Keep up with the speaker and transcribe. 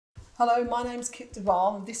Hello, my name's Kit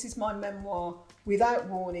Waal and this is my memoir, Without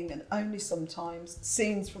Warning and Only Sometimes,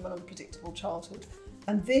 Scenes from an Unpredictable Childhood.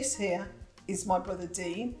 And this here is my brother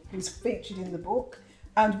Dean, who's featured in the book,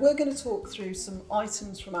 and we're going to talk through some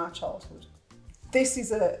items from our childhood. This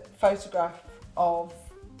is a photograph of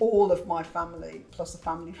all of my family, plus a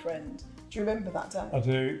family friend. Do you remember that day? I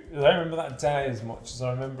do. I don't remember that day as much as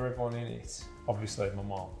I remember everyone in it, obviously my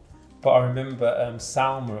mum. But I remember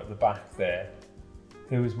Salma at the back there,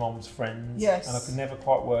 who was Mum's friend. Yes. And I could never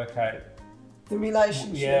quite work out the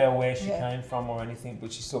relationship. Yeah, where she came from or anything,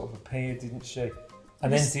 but she sort of appeared, didn't she?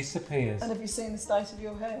 And then disappears. And have you seen the state of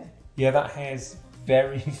your hair? Yeah, that hair's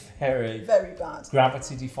very, very bad.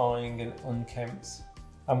 Gravity defying and unkempt.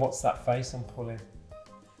 And what's that face I'm pulling?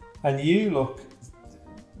 And you look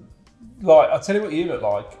like, I'll tell you what you look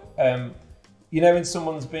like. You know when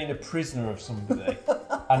someone's been a prisoner of somebody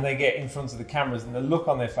and they get in front of the cameras and the look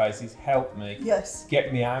on their face is, help me, yes,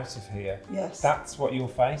 get me out of here. Yes. That's what your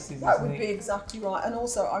face is, that would be exactly right. And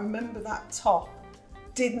also I remember that top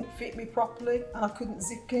didn't fit me properly and I couldn't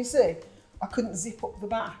zip, can you see? I couldn't zip up the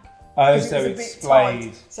back. Oh, so it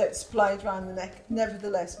splayed. So it splayed around the neck.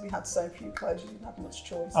 Nevertheless, we had so few clothes, you didn't have much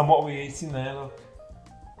choice. And what were you eating there, look?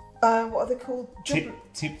 What are they called? Tip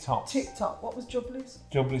tops. Tip top. What was Jubblies?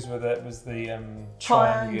 Jubblies was the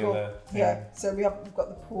triangular. Yeah. So we've got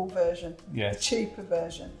the poor version. Yes. The cheaper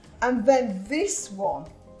version. And then this one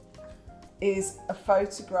is a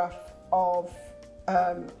photograph of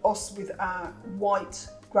us with our white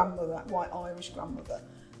grandmother, white Irish grandmother,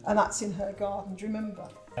 and that's in her garden. Do you remember?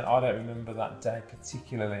 And I don't remember that day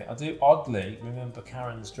particularly. I do oddly remember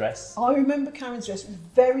Karen's dress. I remember Karen's dress,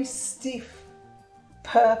 very stiff.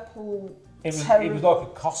 Purple. It was like a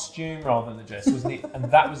costume rather than a dress, wasn't it? And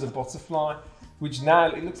that was a butterfly, which now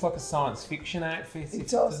it looks like a science fiction outfit. It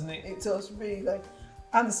does, doesn't it? It does really.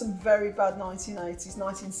 And there's some very bad 1980s,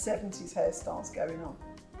 1970s hairstyles going on.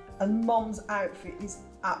 And Mum's outfit is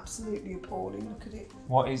absolutely appalling. Look at it.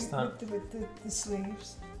 What is that? With the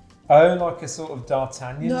sleeves. Oh, like a sort of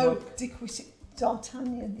D'Artagnan. No,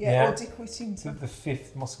 D'Artagnan. Yeah, or Dick Whittington. The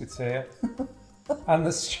fifth musketeer. And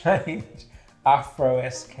the strange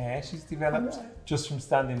Afro-esque hair she's developed just from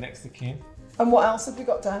standing next to Kim. And what else have we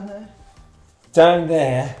got down there? Down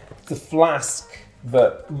there, the flask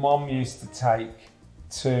that Mum used to take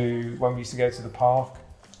to when we used to go to the park.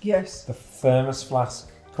 Yes. The thermos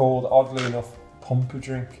flask called, oddly enough, Pump a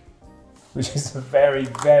Drink, which is a very,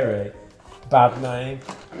 very bad name.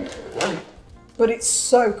 But it's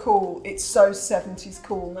so cool. It's so 70s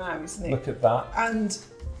cool now, isn't it? Look at that. And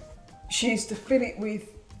she used to fill it with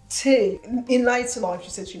tea. In later life, she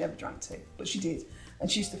said she never drank tea, but she did.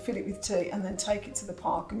 And she used to fill it with tea and then take it to the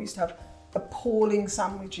park, and we used to have appalling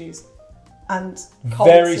sandwiches and cold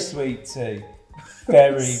very tea. Sweet tea.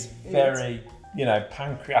 Very, very,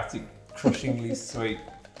 pancreatic, crushingly sweet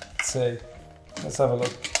tea. Let's have a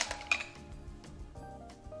look.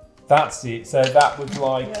 That's it. So that would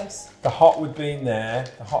the hot would be in there,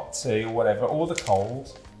 the hot tea or whatever, or the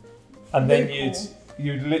cold. And then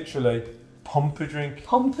you'd literally pump a drink.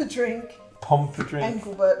 Pump a drink. Pump a drink.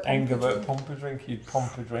 Engelbert pump a drink. You'd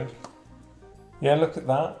pump a drink. Yeah, look at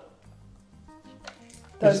that.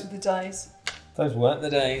 Those were the days. Those weren't the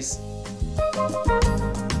days.